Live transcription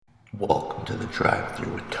to the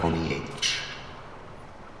Drive-Thru with Tony H.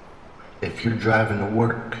 If you're driving to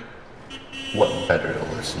work, what better to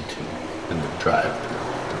listen to than the Drive-Thru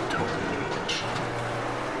with Tony H?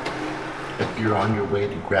 If you're on your way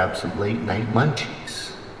to grab some late night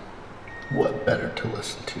munchies, what better to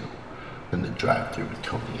listen to than the Drive-Thru with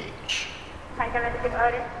Tony H?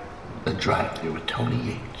 The Drive-Thru with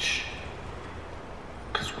Tony H.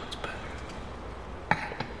 'Cause what's better?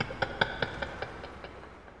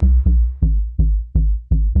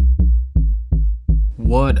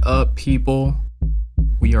 What up, people?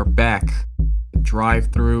 We are back.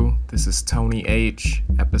 Drive-Thru. This is Tony H,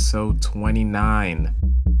 episode 29.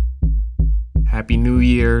 Happy New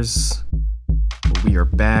Year's. We are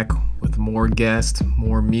back with more guests,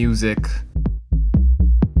 more music.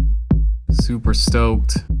 Super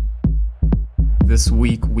stoked. This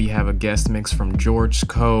week we have a guest mix from George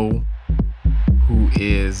Coe, who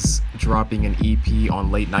is dropping an EP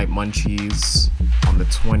on Late Night Munchies on the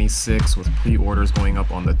 26th with pre-orders going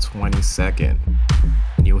up on the 22nd.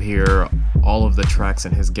 And you'll hear all of the tracks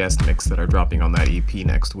in his guest mix that are dropping on that EP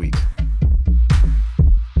next week.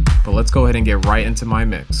 But let's go ahead and get right into my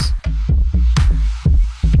mix.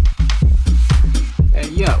 Hey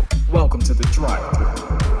yo, welcome to the Drive-Thru.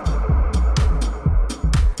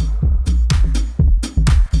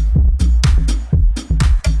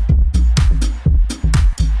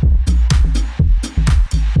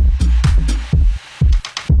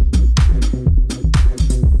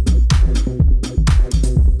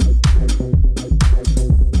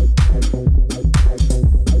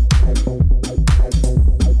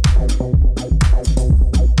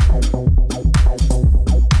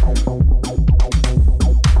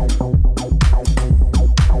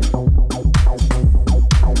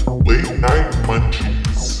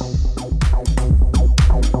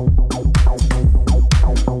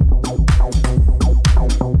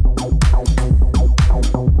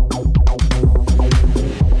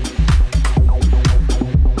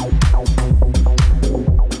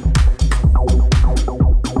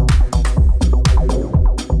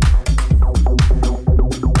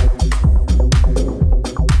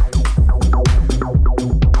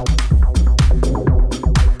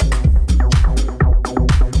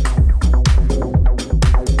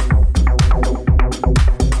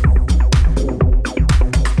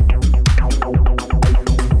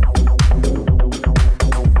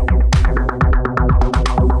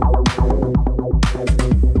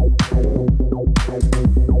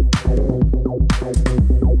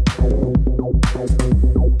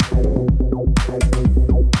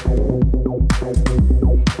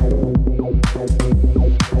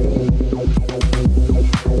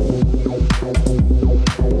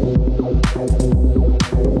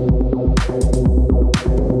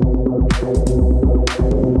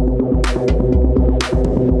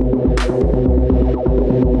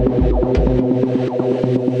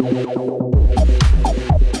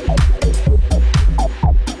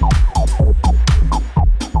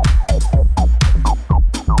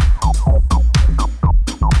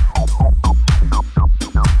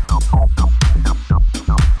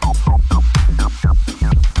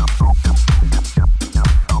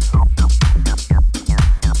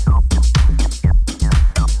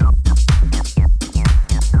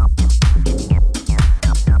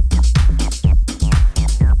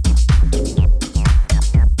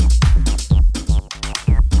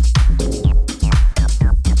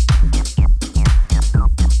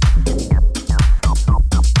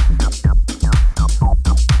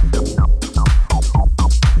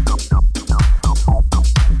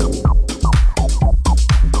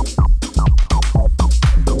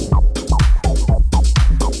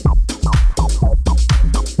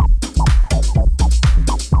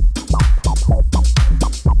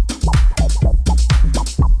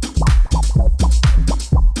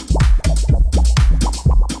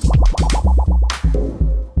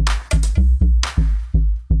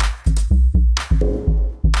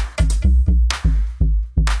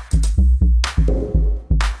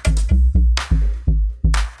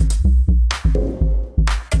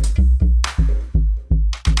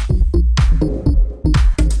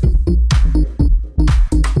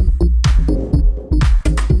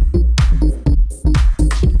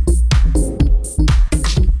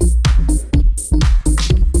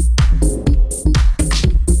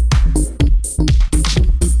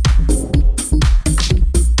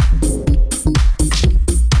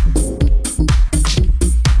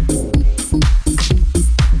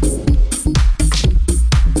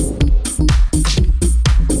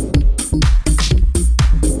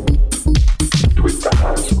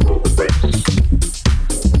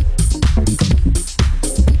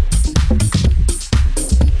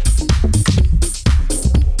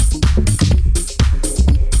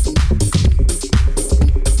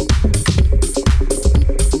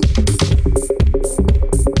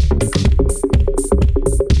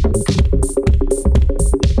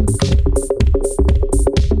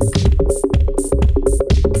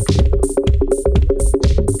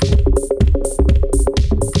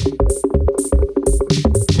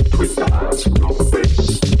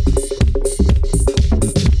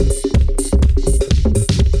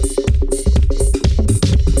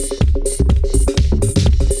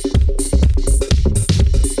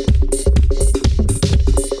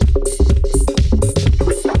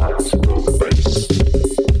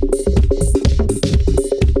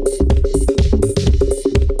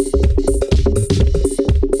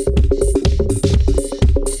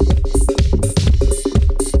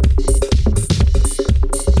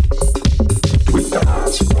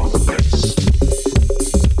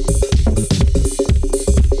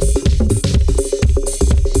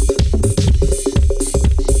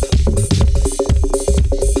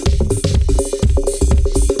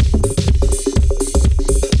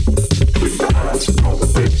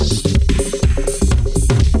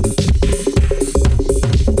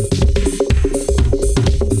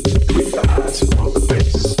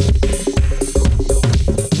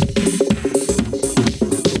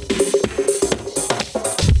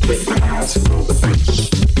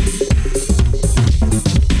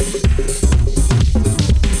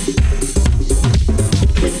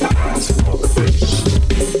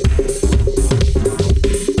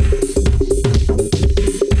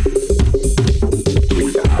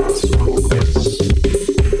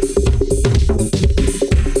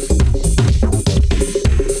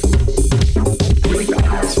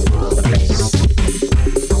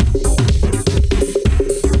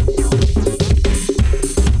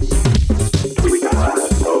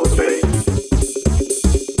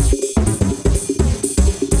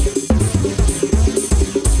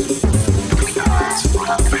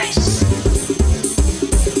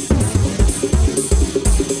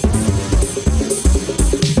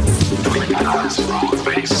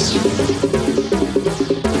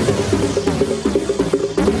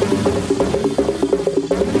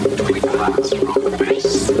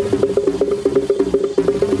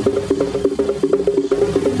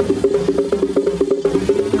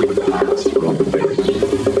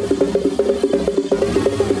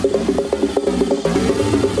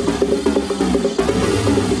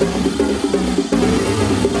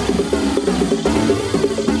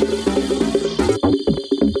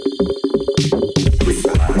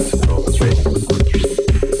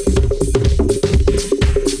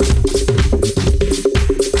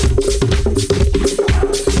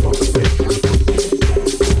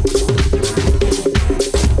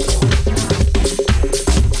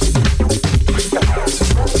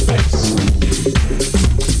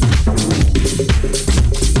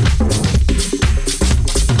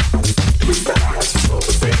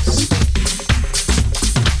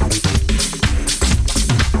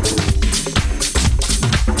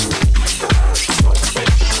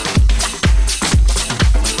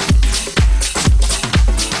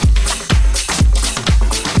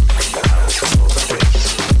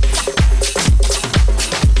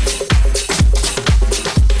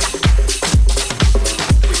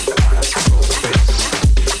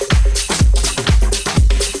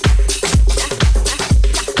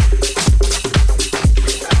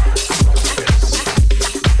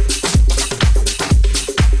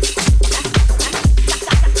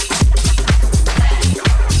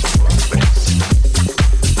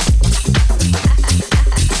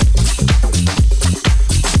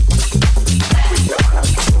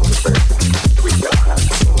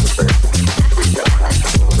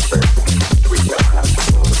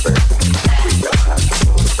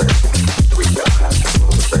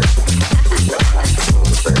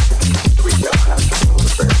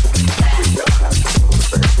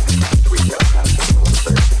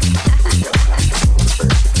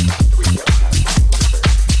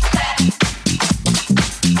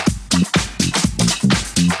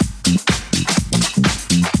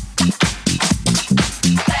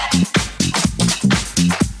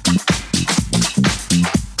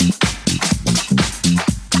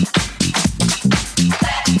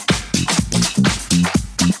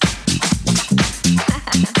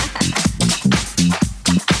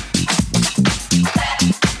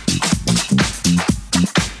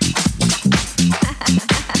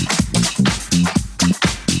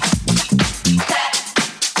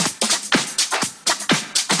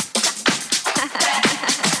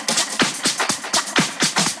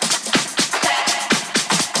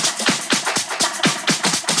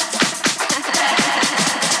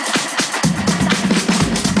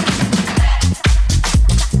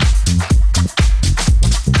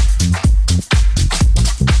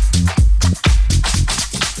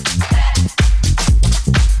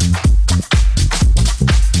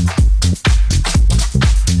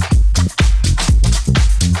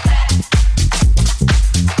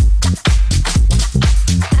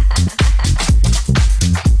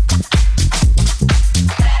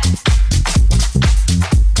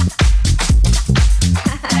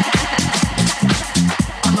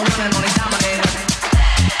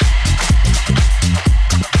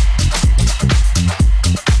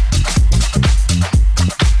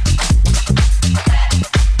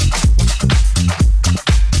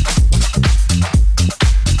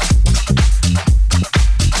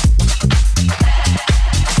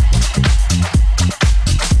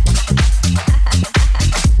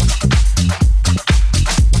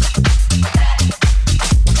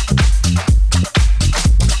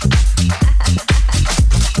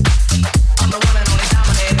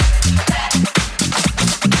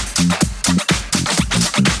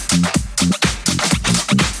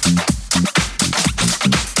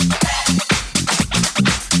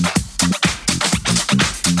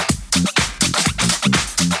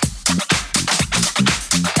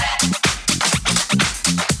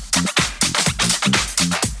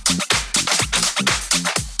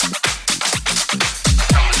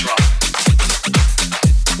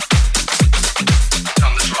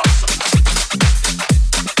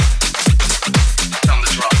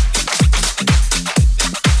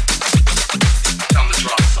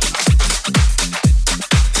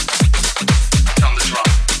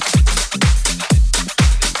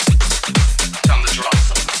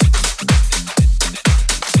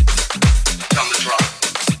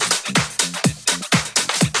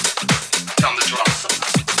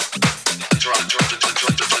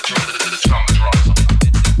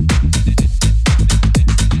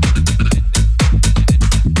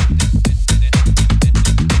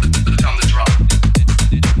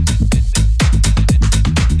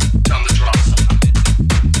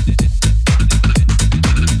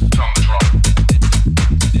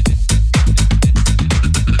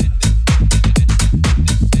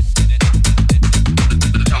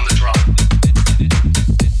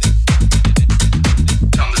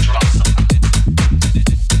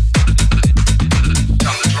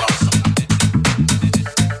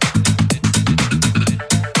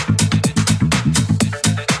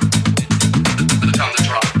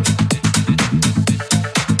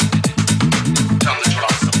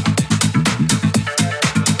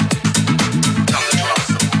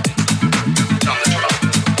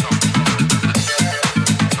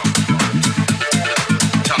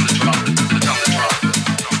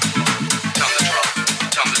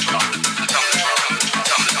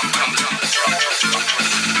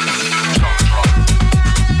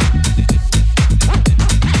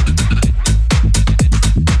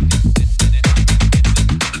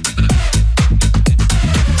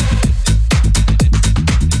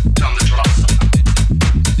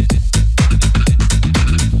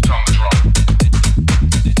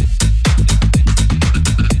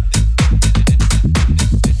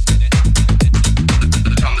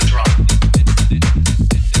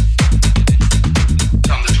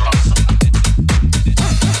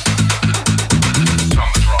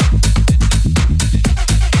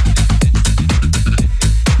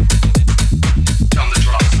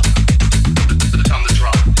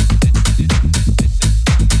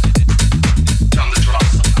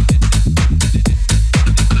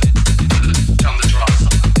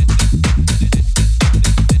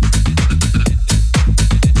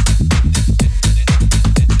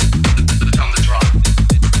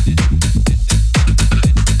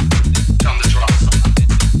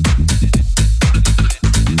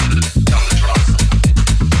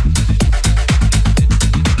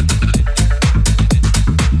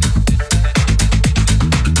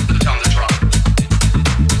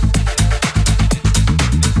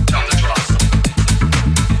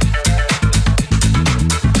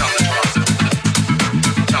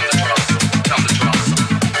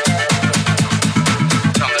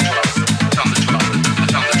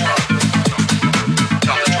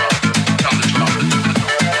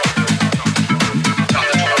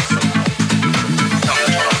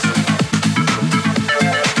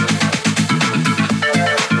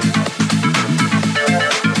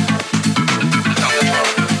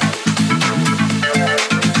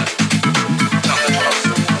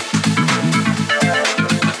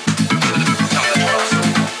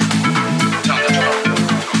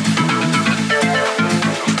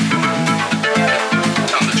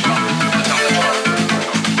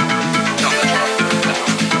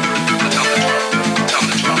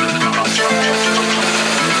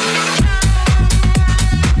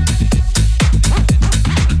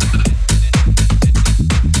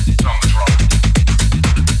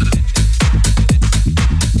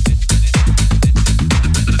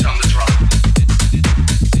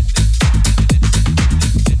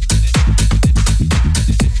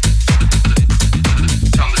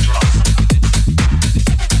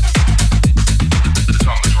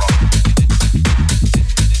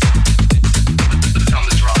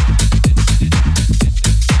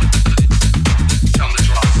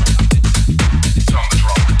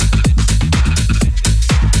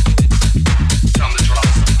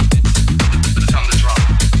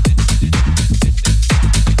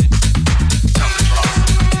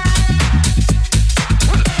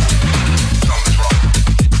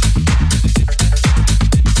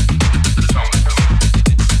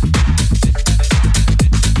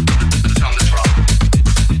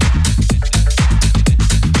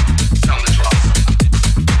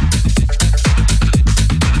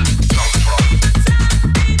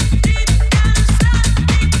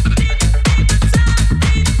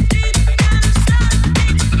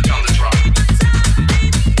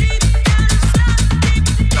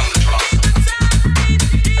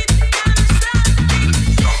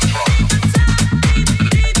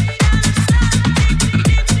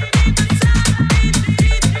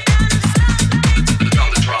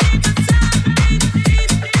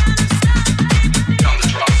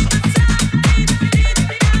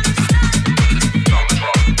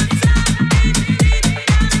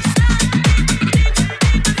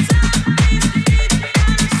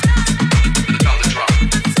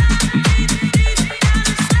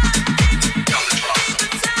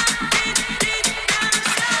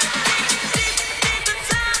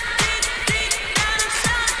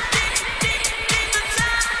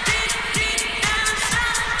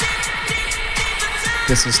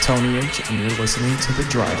 This is Tony H, and you're listening to the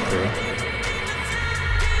Drive-Thru.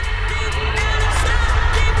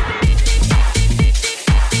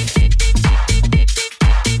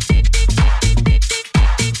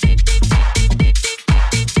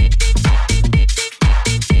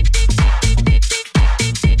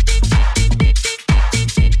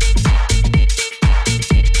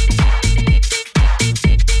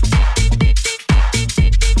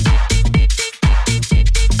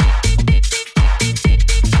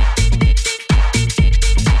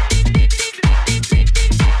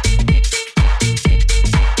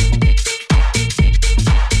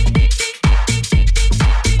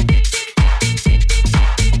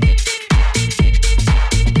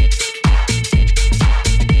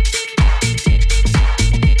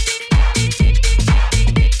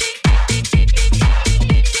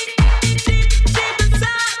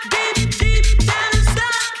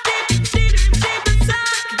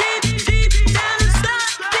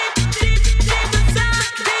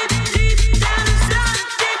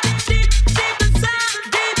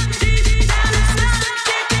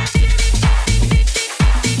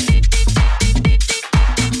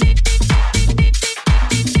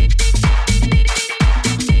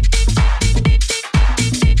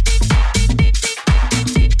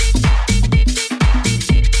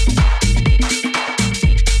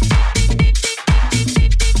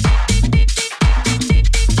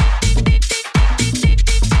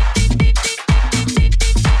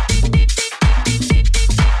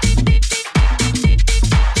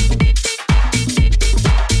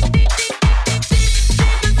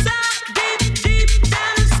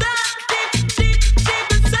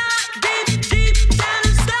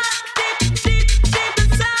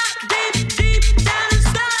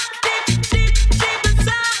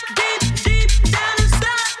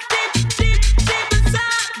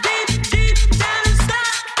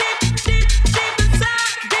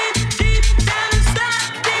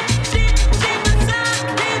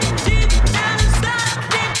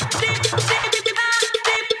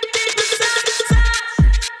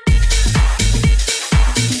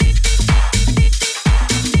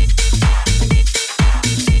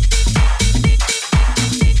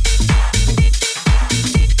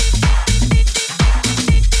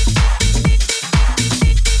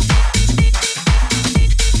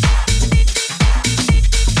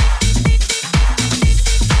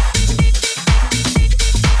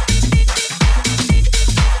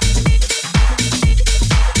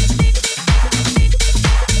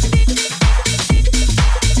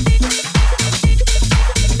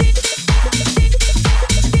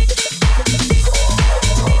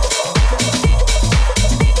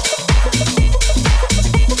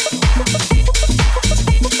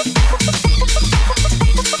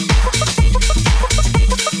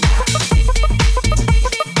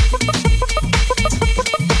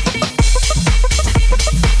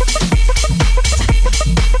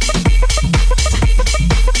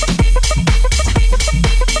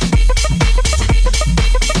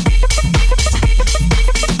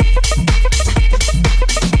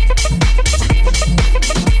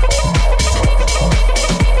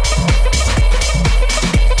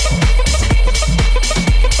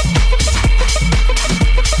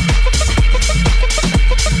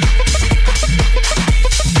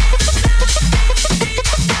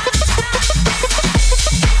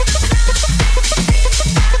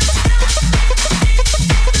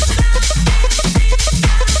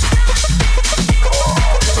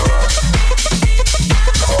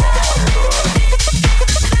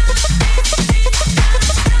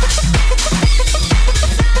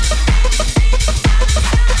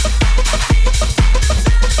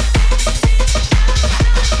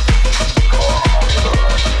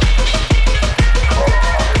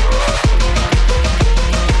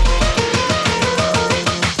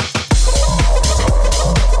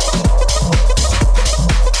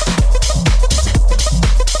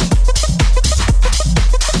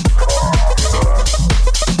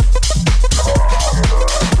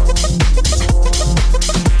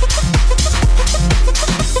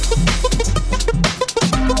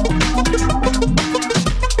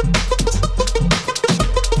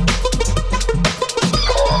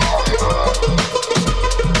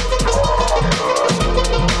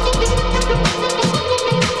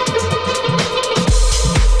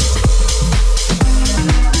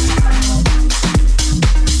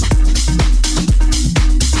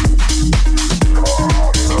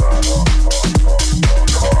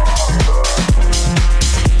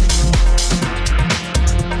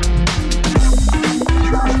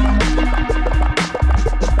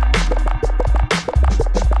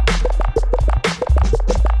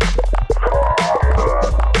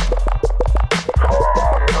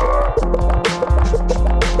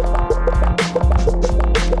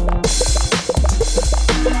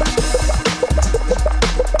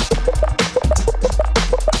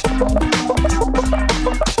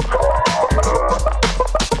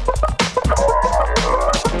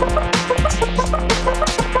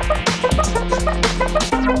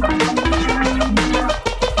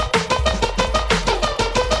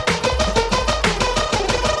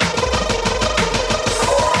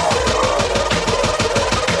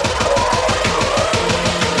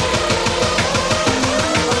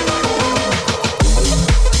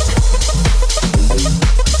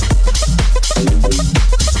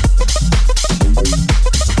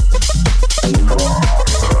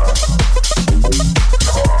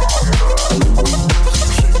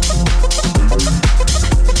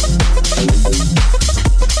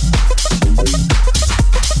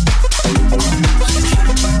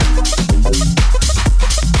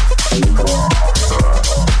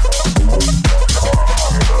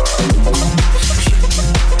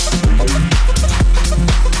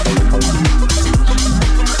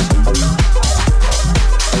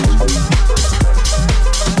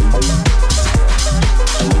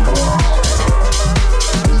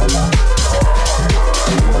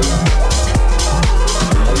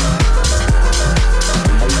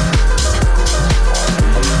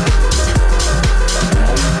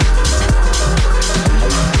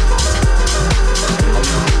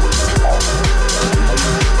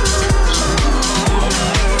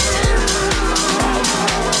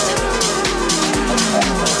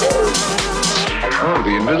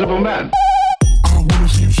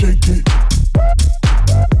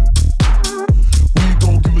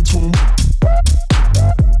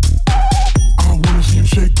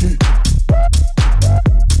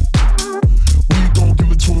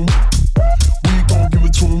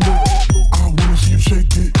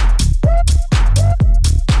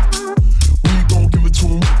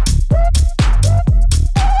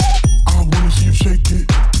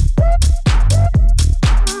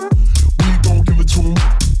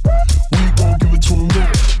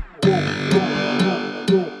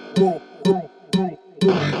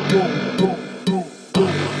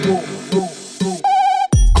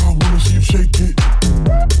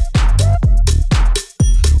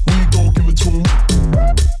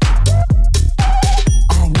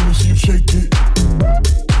 shake it.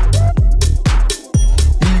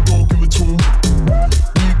 We gon' give it to 'em.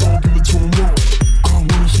 We gon' give it to 'em raw. I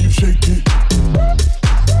wanna see you shake it.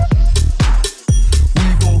 We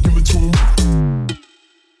gon' give it to 'em.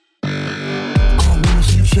 I wanna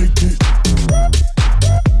see you shake it.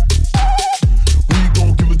 We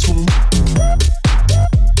gon' give it to 'em.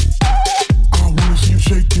 I wanna see you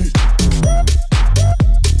shake it.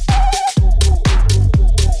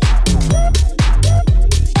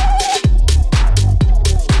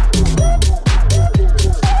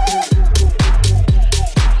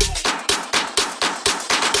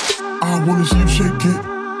 I wanna see you shake it.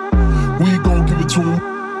 We gon' give it to 'em.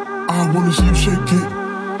 I wanna see you shake it.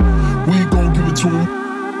 We gon' give it to 'em.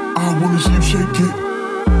 I wanna see you shake it.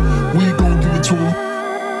 We gon' give it to 'em.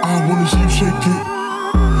 I wanna see you shake it.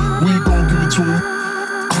 We gon' give it to 'em.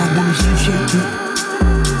 I wanna see you shake it.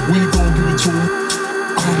 We gon' give it to 'em.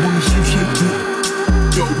 I wanna see you shake it.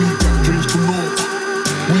 Yo, we got drinks galore.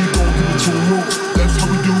 We gon' give it to 'em raw. That's how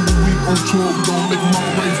we do when we on tour. We gon' make 'em all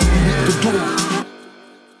raise when we hit the door.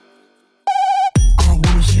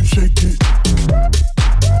 Shake it.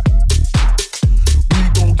 We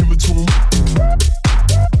gon' give it to 'em.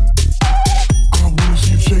 I wanna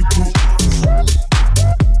see you shake it.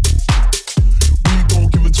 We gon'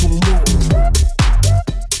 give it to 'em raw.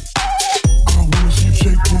 I wanna see you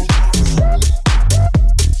shake it.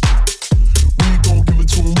 We gon' give it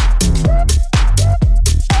to 'em.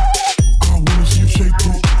 I wanna see you shake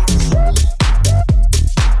it.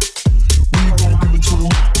 We gon' give it to 'em.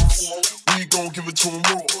 We gon' give it to 'em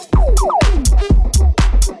raw.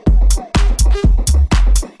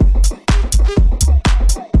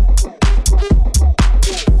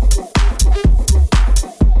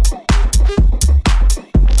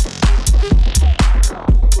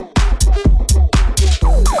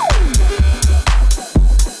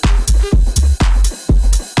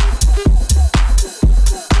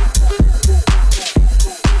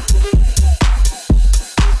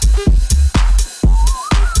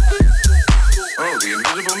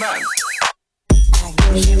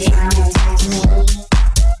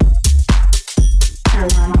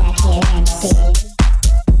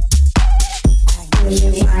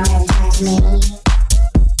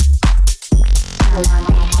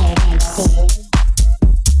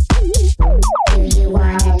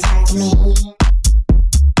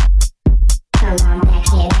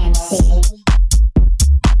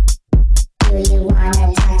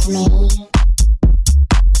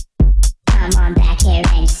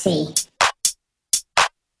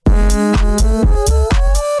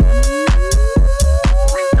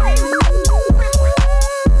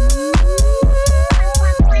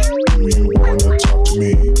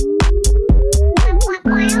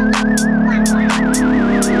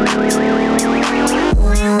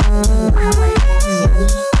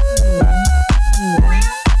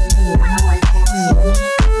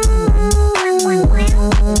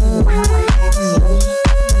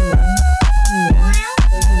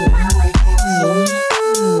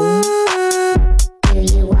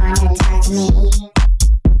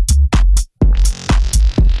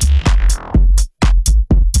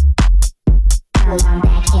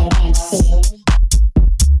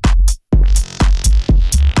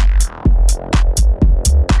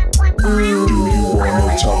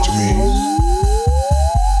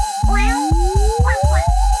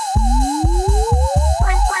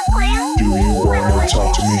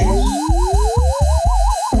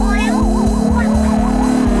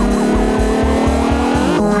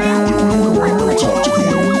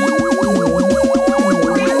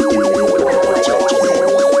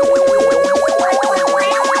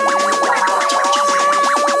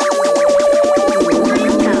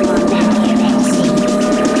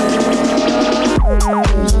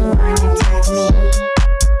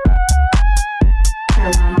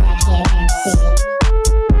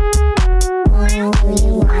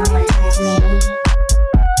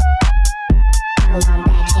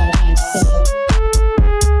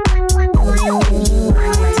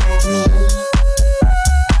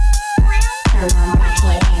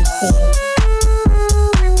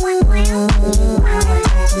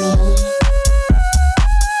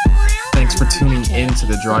 into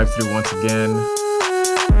the Drive-Thru once again.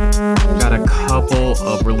 Got a couple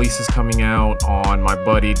of releases coming out on my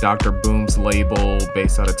buddy Dr. Boom's label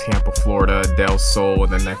based out of Tampa, Florida, Del Sol, in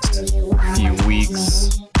the next few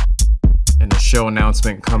weeks. And a show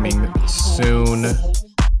announcement coming soon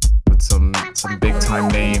with some big time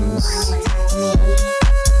names.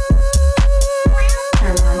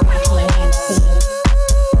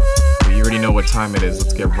 But you already know what time it is.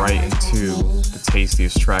 Let's get right into the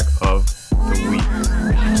tastiest track of the week.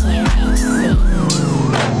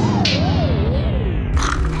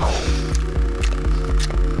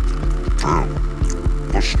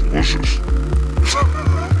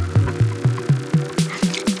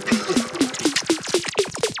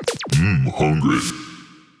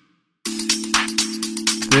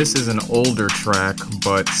 This is an older track,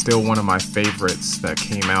 but still one of my favorites that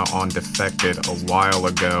came out on Defected a while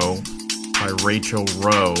ago by Rachel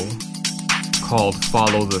Rowe, called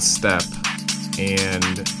Follow the Step,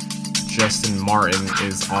 and Justin Martin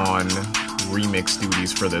is on remix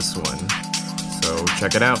duties for this one. So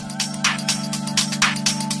check it out.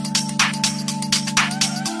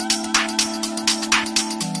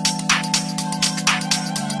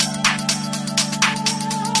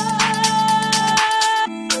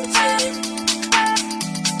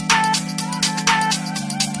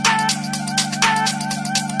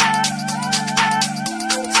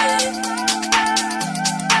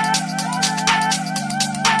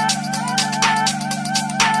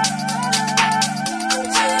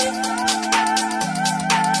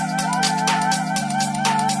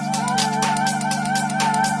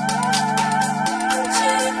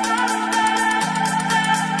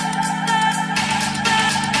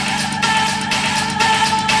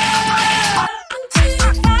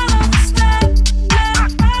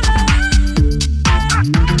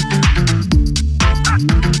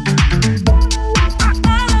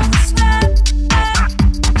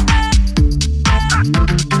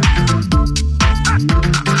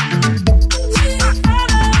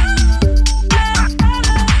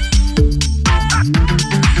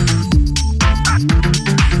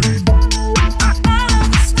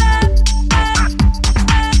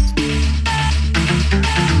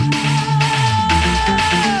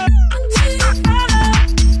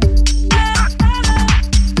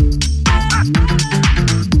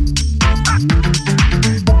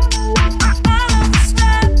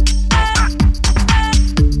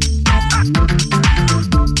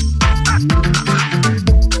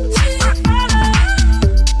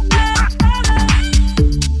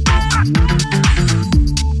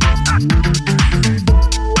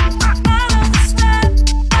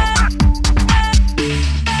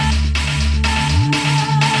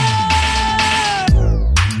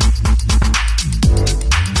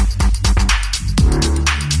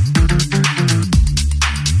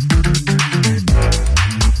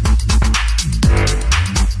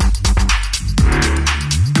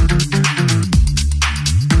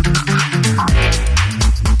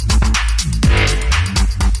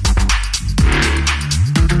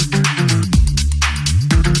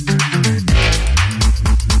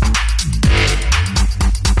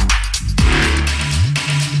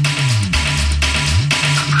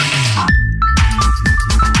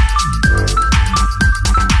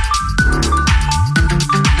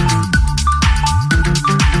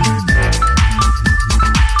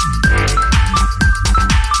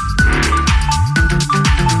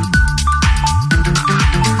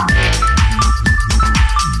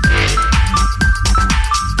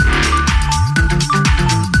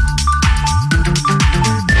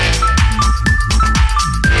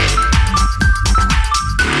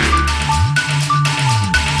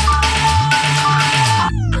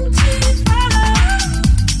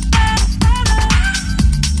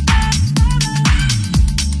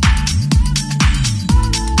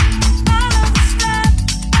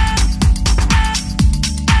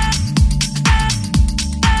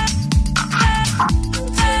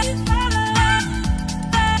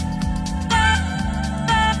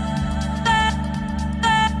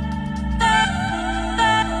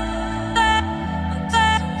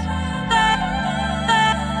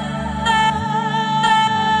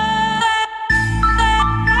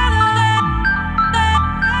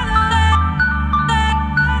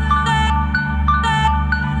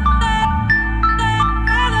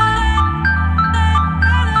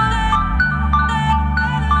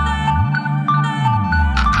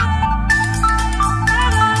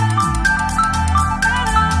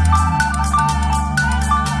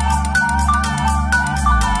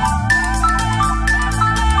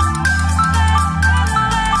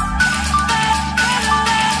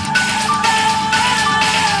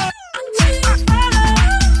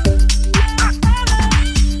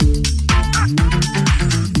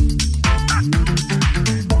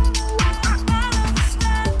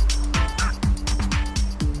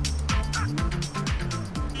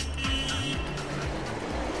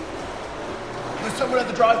 someone at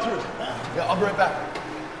the drive-thru. Yeah, I'll be right back.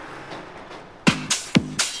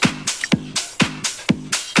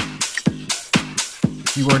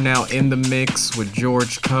 You are now in the mix with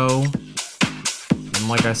George Coe. And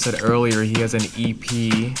like I said earlier, he has an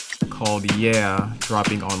EP called Yeah,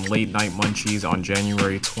 dropping on Late Night Munchies on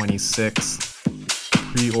January 26th.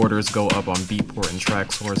 Pre-orders go up on Beatport and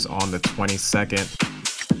Traxsource on the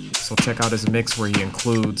 22nd. So check out his mix where he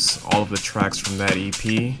includes all of the tracks from that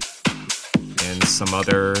EP and some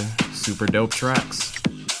other super dope tracks.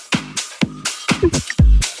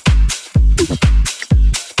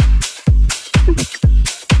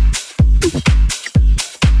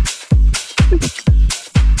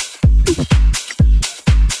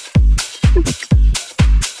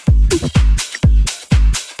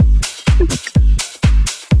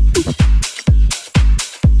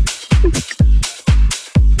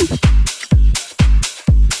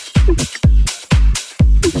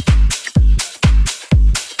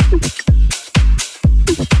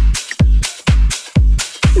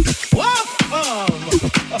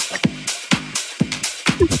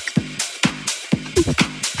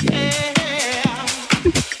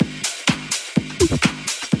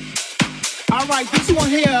 one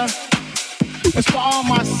here is for all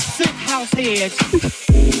my sick house heads.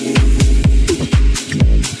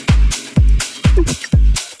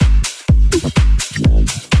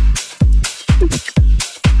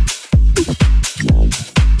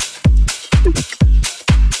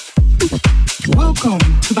 Welcome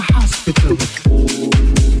to the hospital.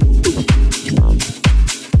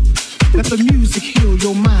 Let the music heal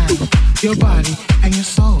your mind, your body, and your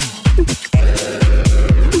soul.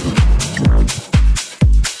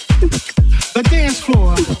 The dance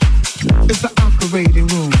floor is the operating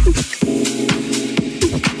room.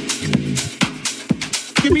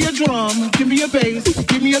 Give me a drum, give me a bass,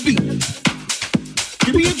 give me a beat.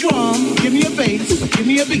 Give me a drum, give me a bass, give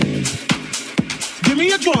me a beat. Give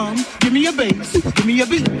me a drum, give me a bass, give me a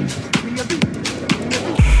beat. Give me a beat.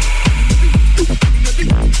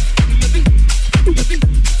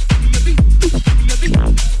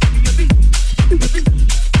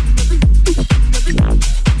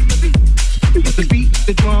 The beat,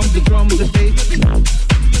 the drum, the bass.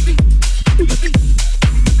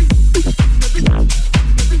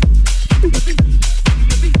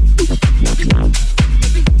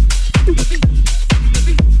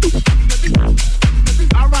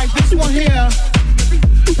 All right, this one here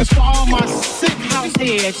is for all my sick house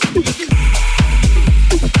heads.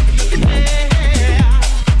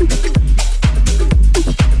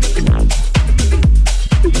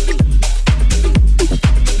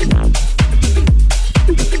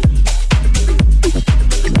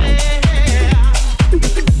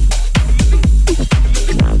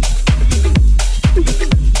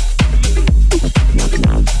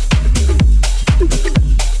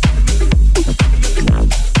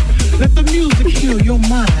 Let the music heal your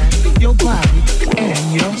mind, your body,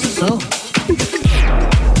 and your soul.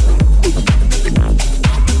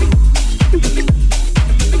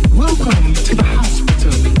 Welcome to the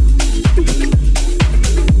hospital.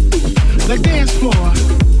 The dance floor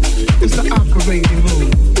is the operating room.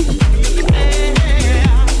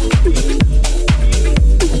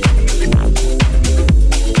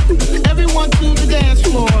 Everyone to the dance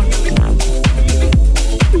floor.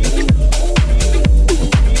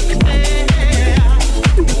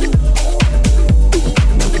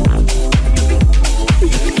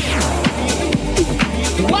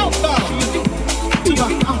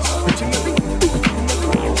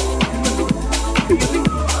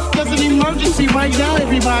 Emergency right now,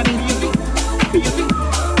 everybody.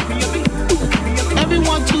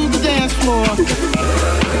 Everyone to the dance floor.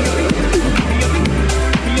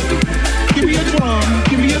 Give me a drum,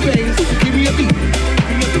 give me a bass, give me a beat.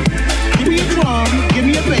 Give me a drum, give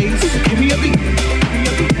me a bass, give me a beat.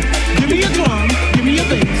 Give me a drum, give me a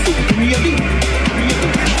bass, give me a beat.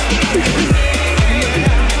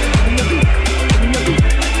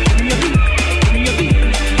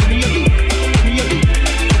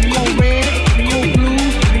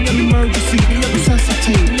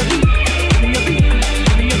 Resuscitate.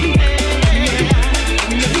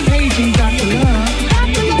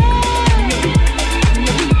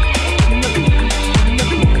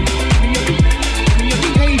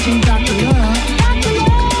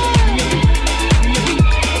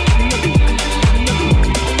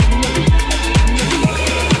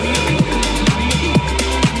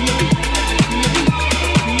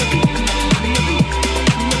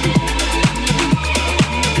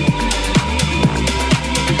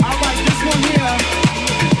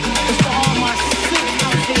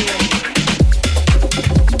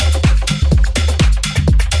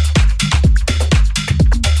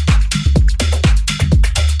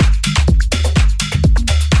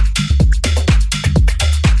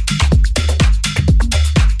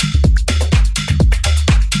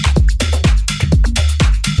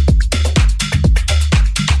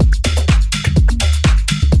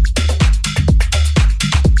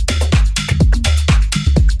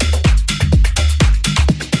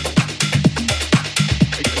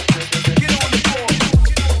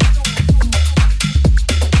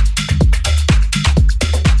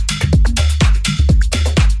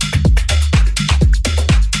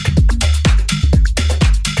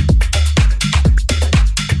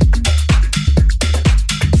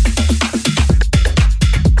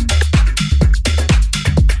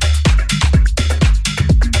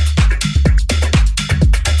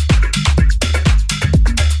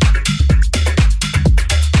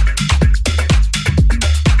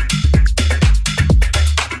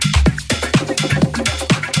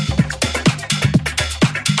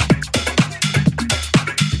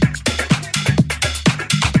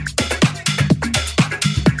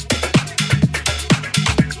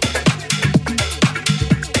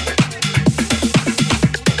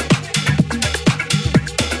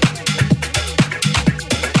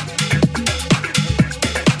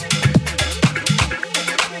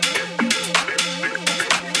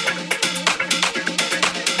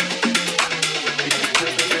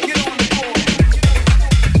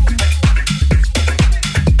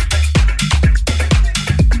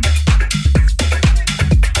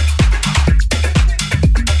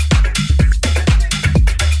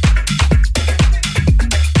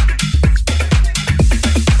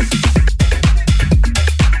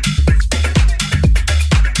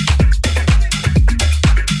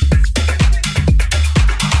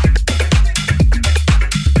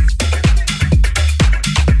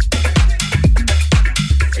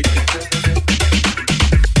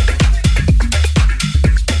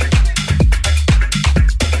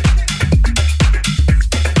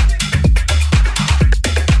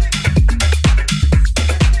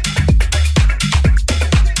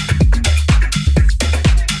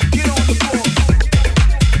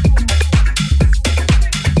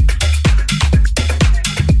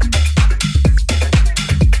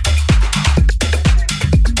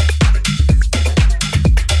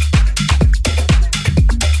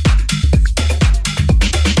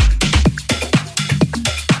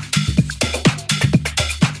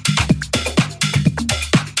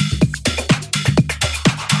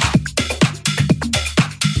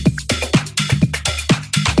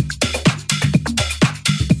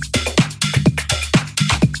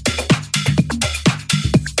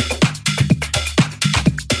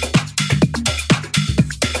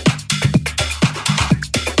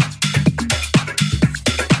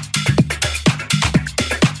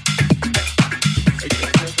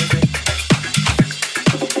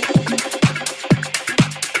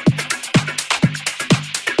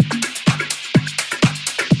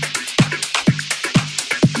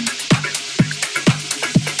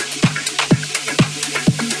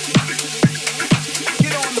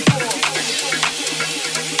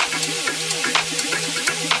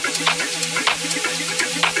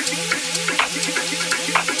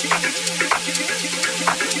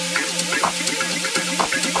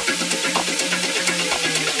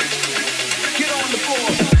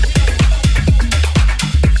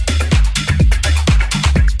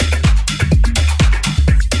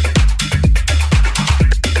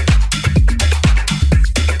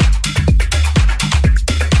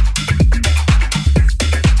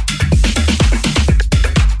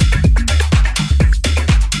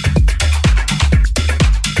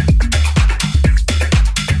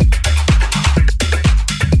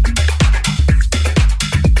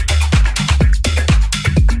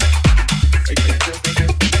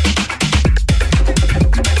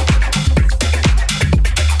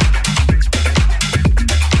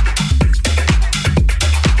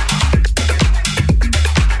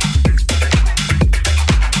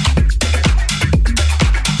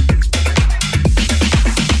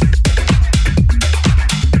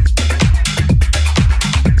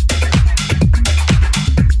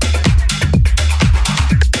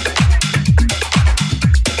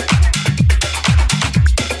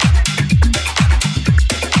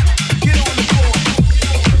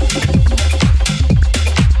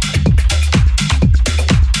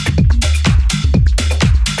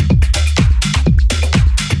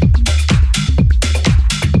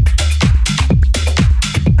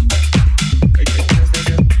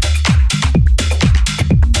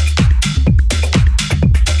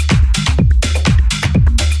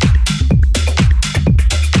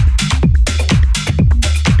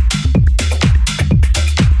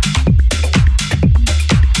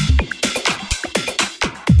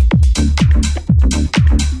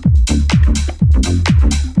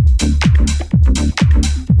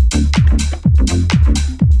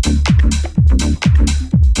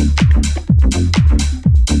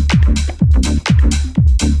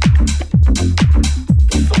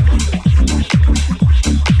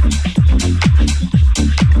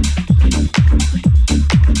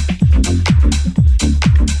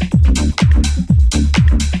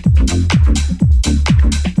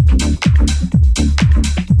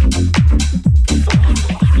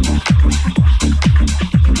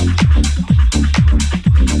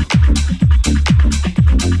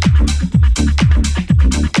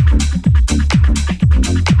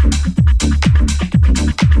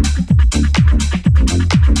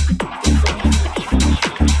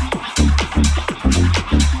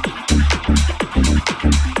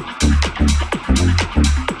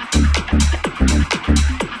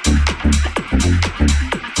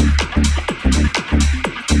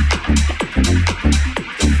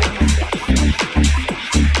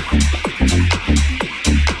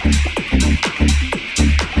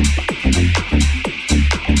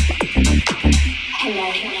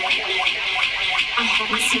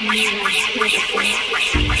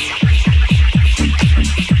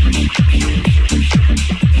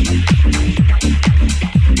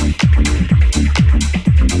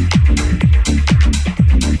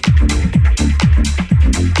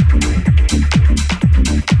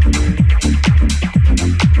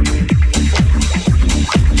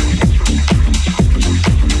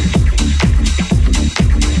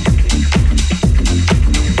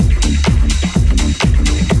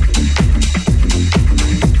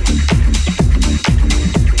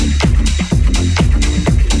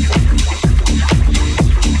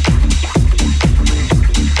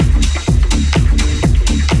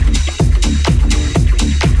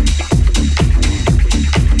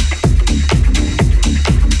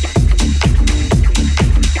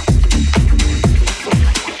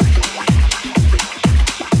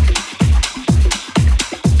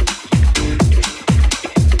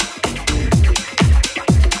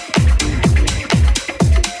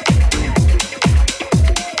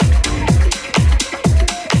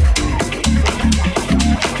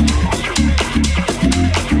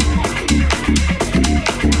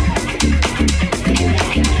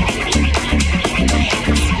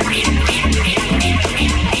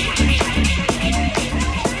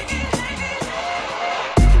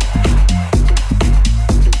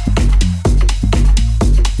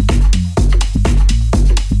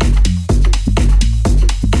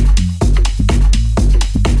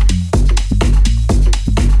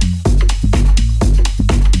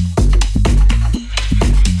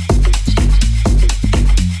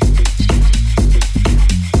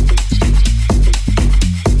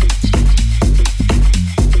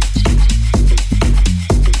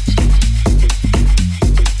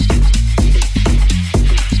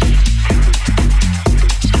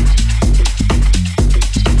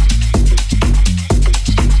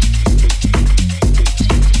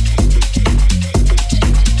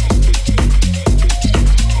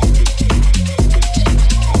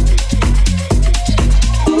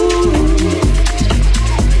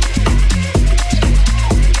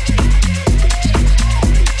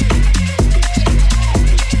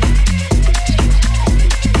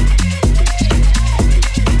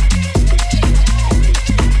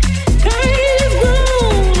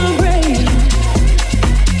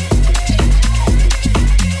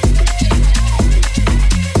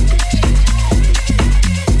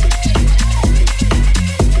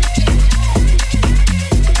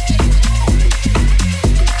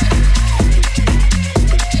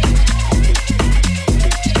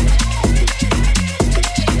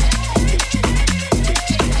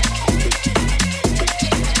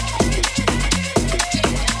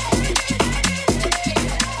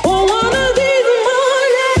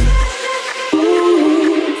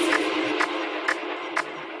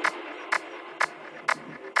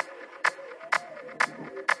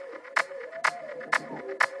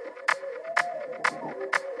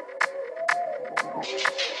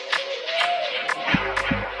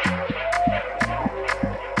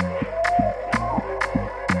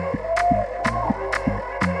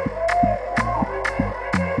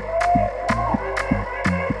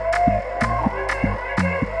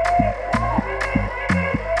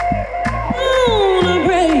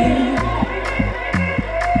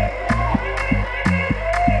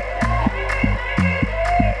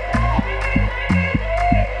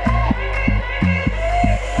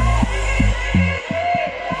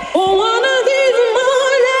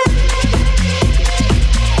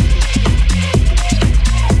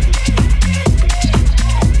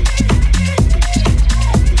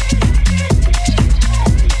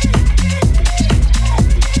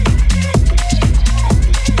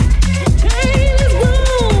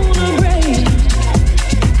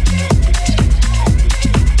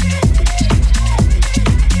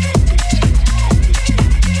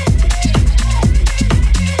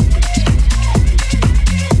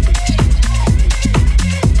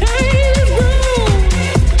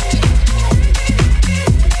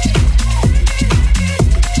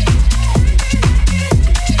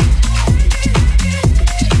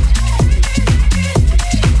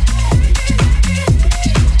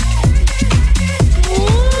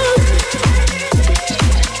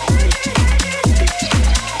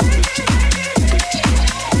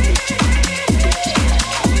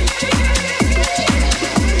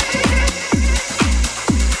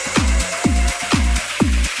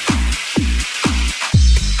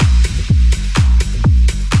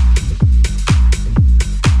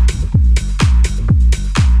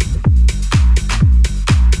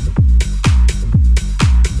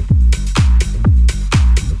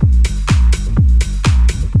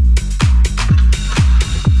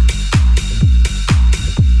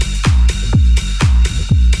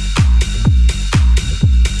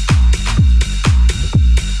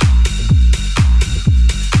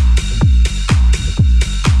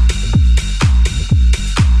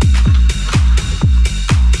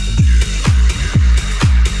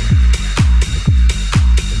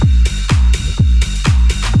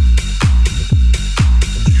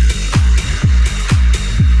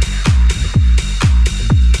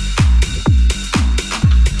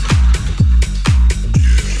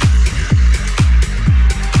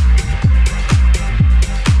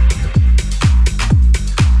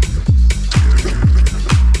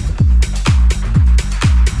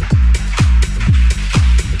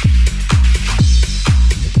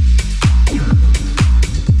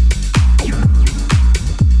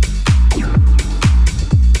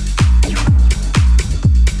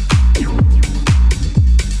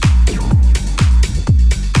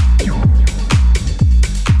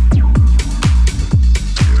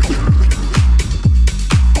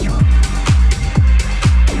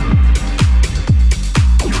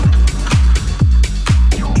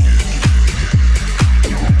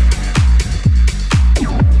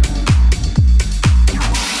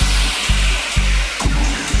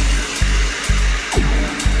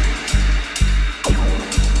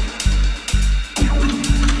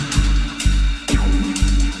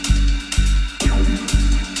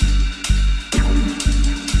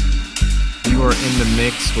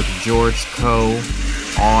 mix with George Coe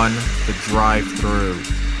on the Drive-Thru.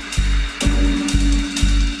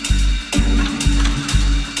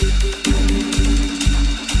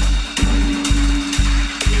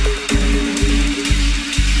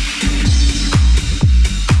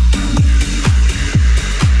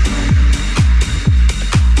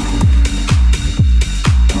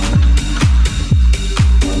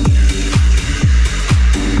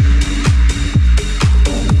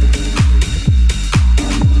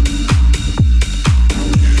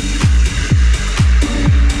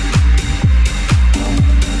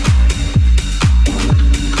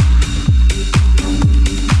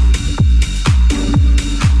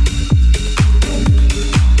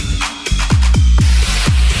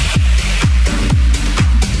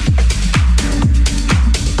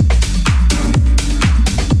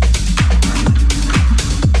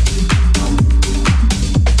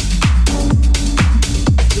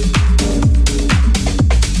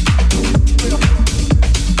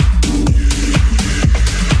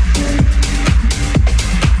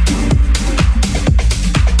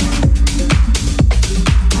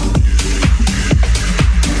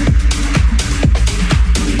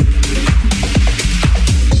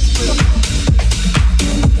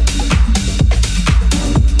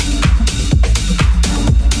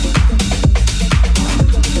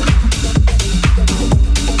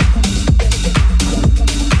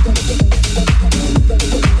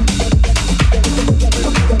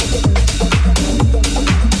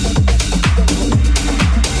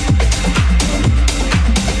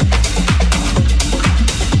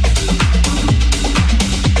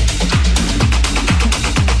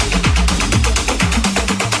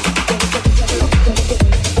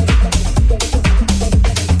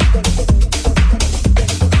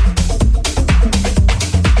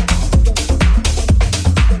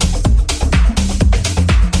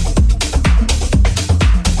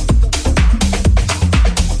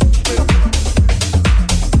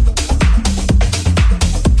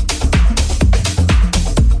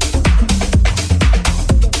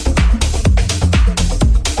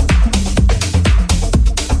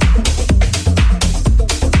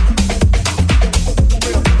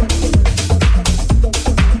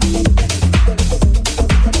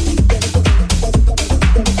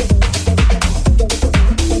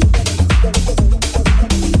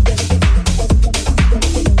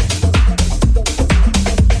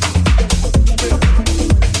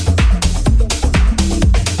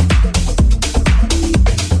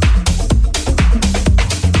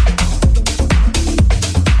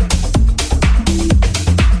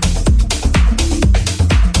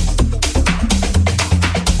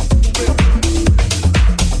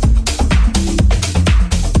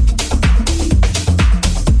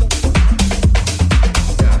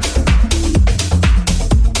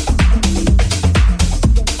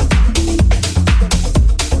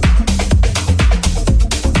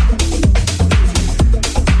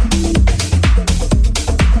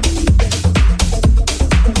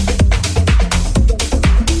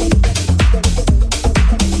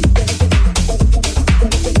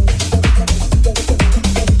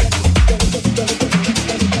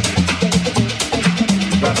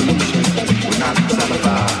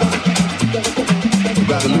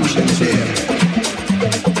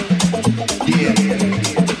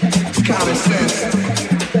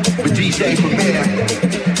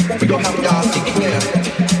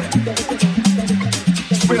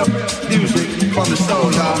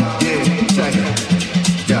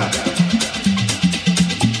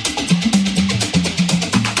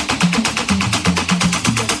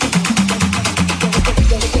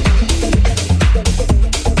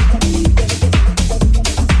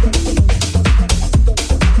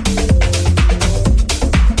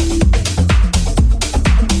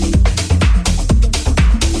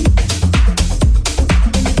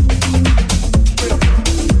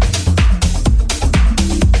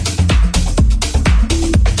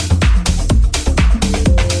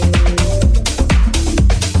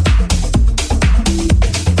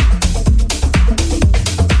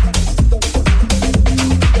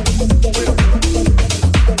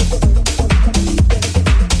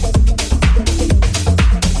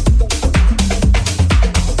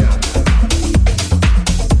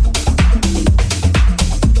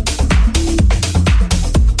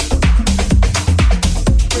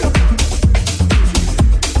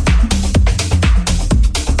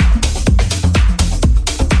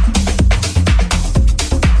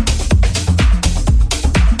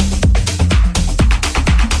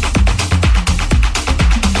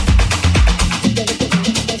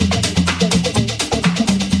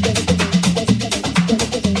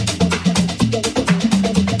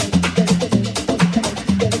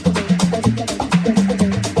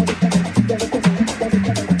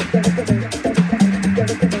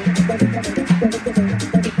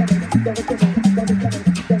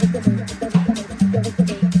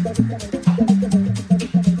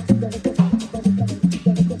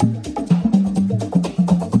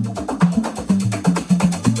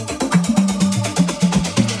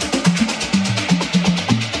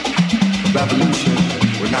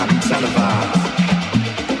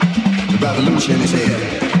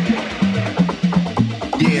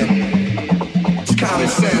 common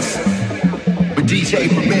sense. With DJ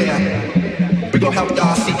Premier, we gon' help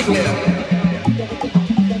y'all see clear.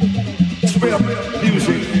 It's real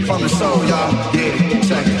music from the soul, y'all. Yeah,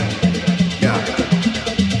 check it. Yeah.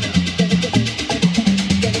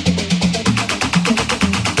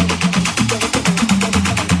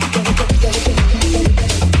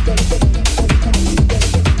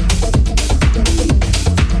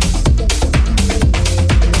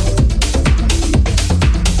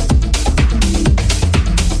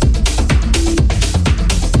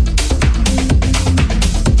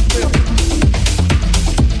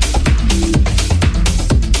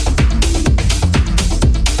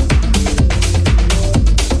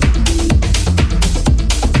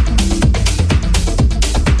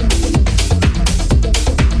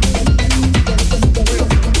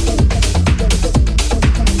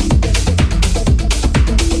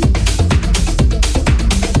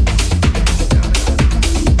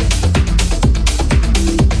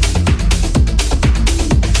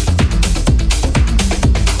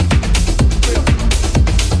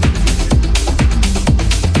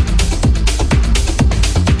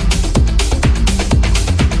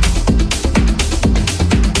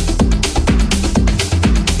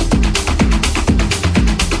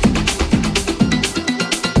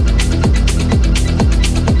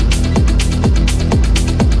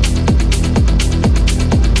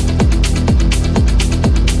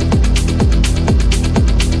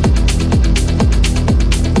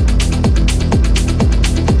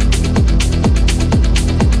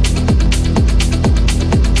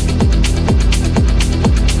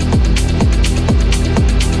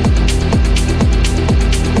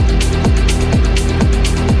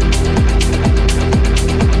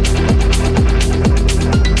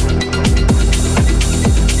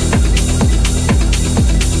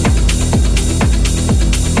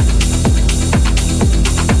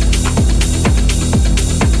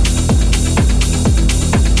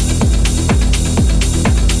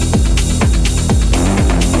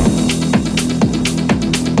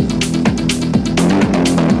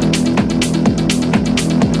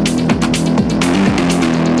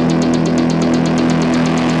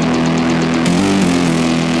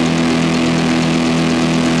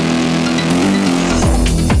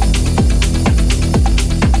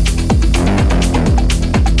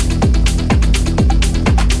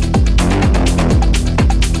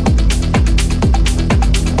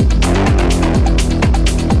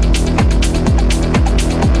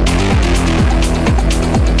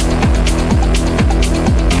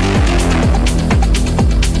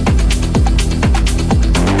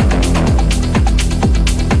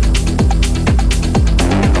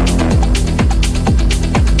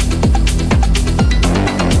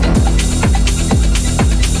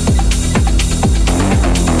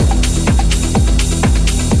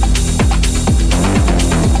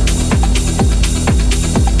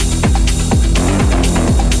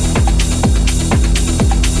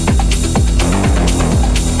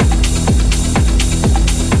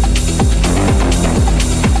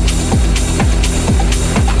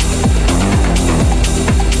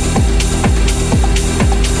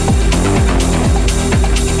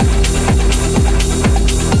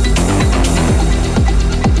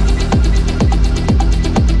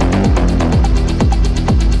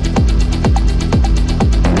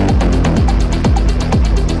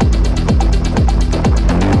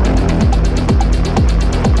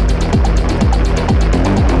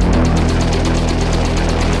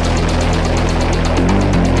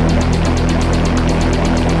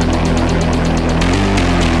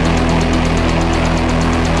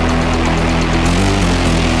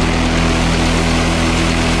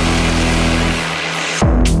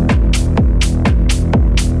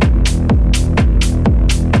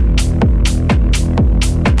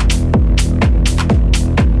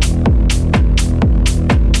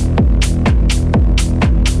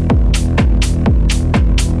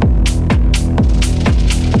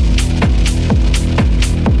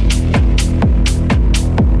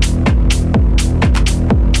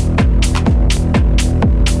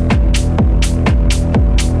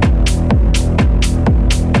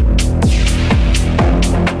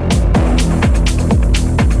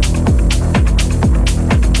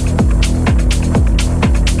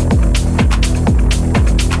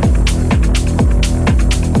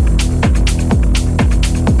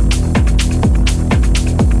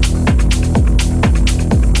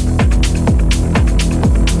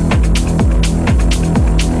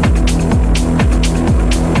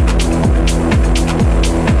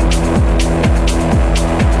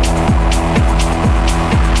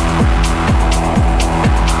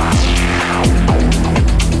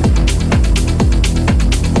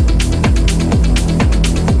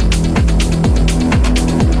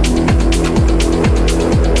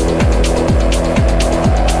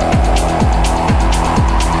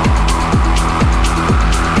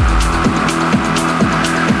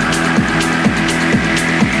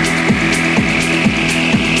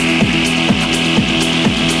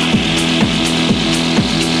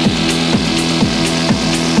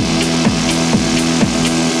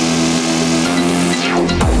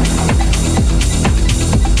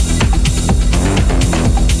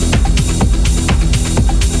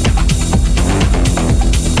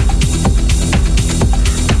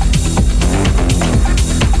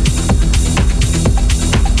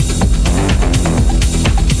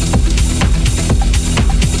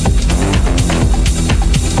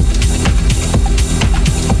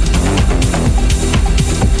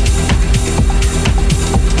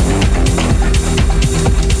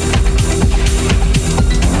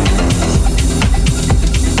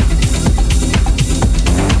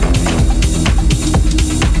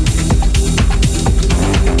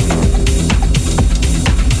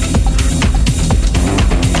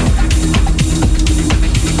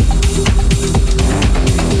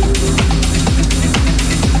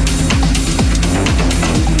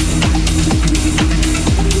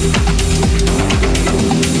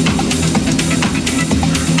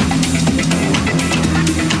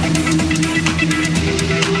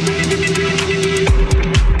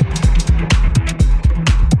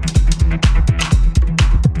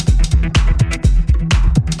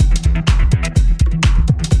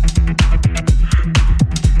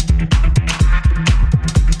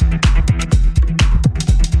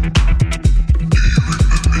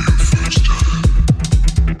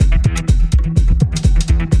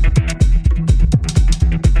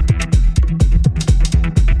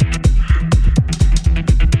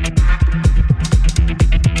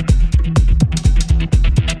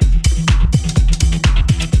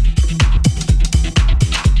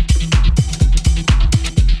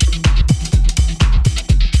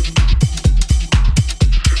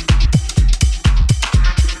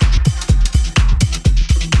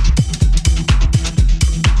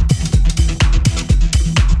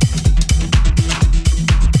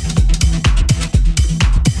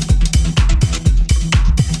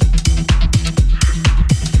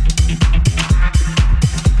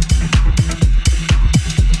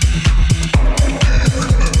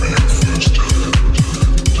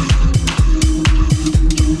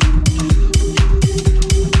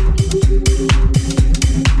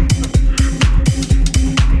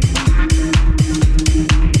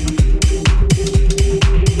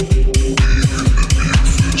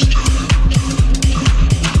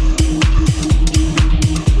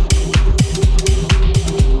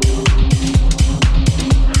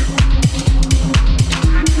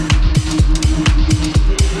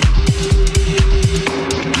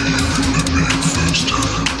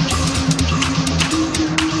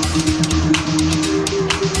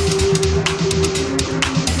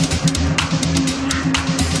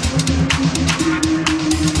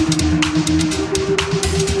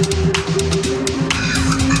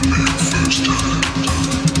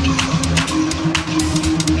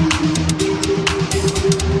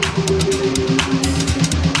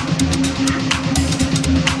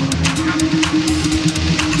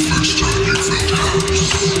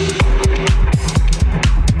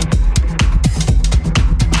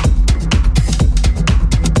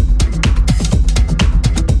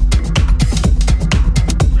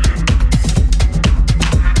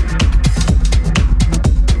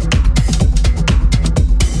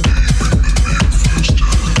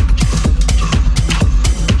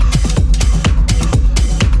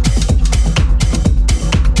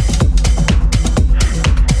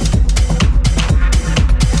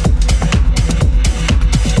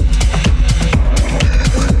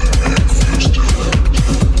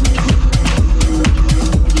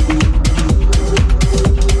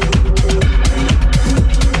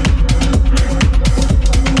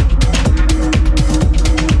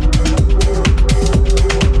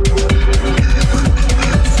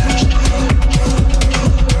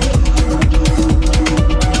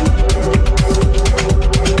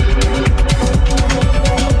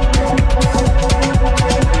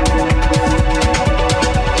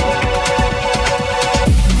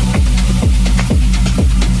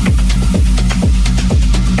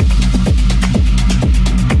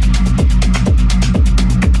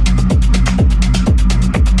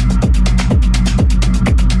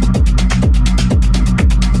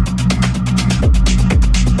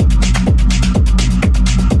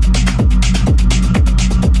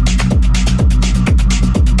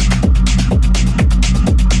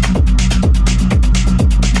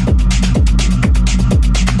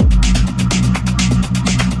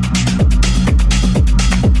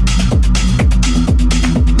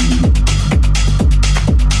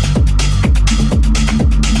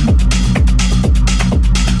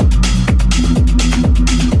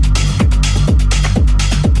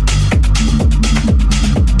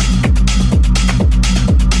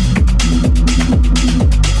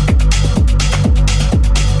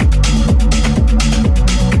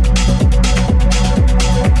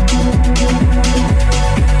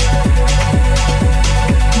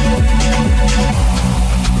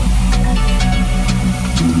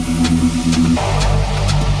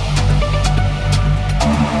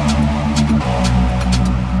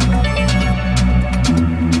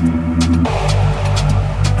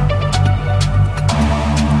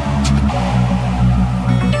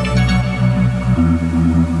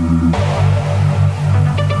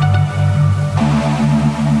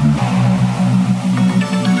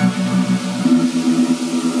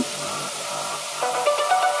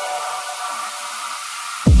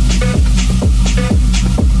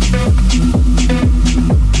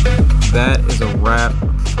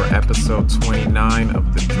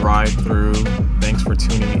 Drive-Thru. Thanks for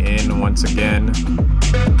tuning in once again.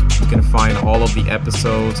 You can find all of the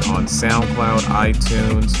episodes on SoundCloud,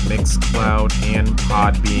 iTunes, Mixcloud, and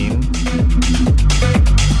Podbean.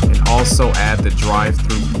 And also add the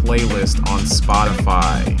Drive-Thru playlist on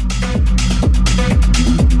Spotify.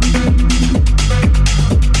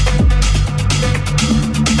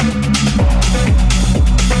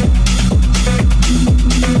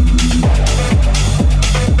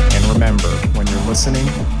 And remember, when you're listening,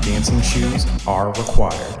 dancing shoes are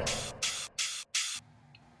required.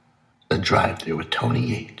 The Drive-Thru with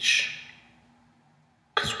Tony H.